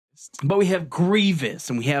But we have Grievous,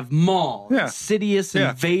 and we have Maul, Sidious,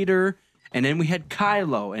 and Vader, and then we had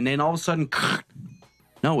Kylo, and then all of a sudden,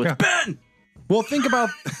 no, it's Ben. Well, think about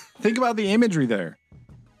the imagery there.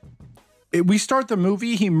 We start the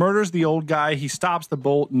movie, he murders the old guy, he stops the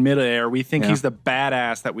bolt in midair. We think he's the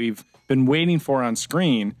badass that we've been waiting for on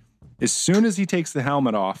screen. As soon as he takes the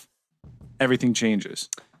helmet off, everything changes.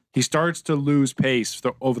 He starts to lose pace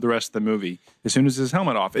over the rest of the movie. As soon as his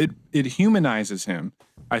helmet off, it humanizes him.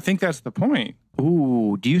 I think that's the point.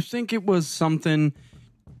 Ooh, do you think it was something?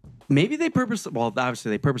 Maybe they purposely. Well,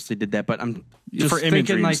 obviously they purposely did that, but I'm just for imagery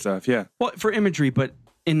thinking and stuff. Yeah. Well, for imagery, but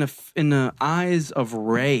in the eyes of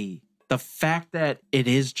Rey, the fact that it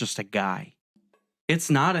is just a guy, it's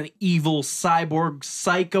not an evil cyborg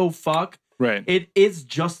psycho fuck. Right. It is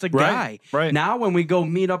just a guy. Right. Now, when we go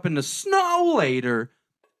meet up in the snow later,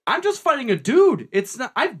 I'm just fighting a dude. It's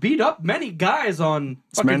not. I've beat up many guys on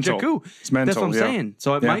fucking Jakku. It's mental. That's what I'm saying.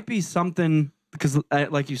 So it might be something because,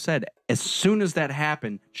 like you said, as soon as that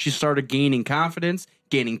happened, she started gaining confidence,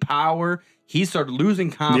 gaining power. He started losing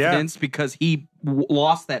confidence because he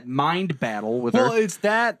lost that mind battle with her. Well, it's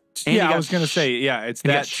that. And I was going to say, it's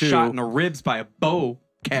that too. Shot in the ribs by a bow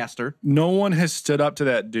caster. No one has stood up to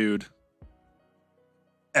that dude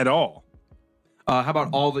at all. How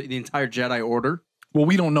about the entire Jedi Order? Well,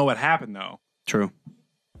 we don't know what happened, though. True.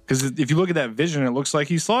 Because if you look at that vision, it looks like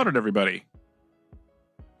he slaughtered everybody.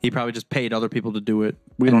 He probably just paid other people to do it.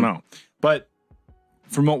 We don't know. But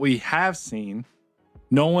from what we have seen,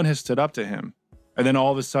 no one has stood up to him. And then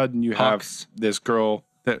all of a sudden you have this girl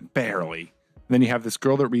that barely. And then you have this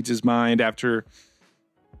girl that reads his mind after,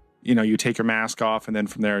 you take your mask off. And then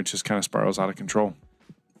from there, it just kind of spirals out of control.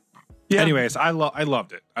 Yeah. Anyways, I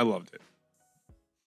loved it. I loved it.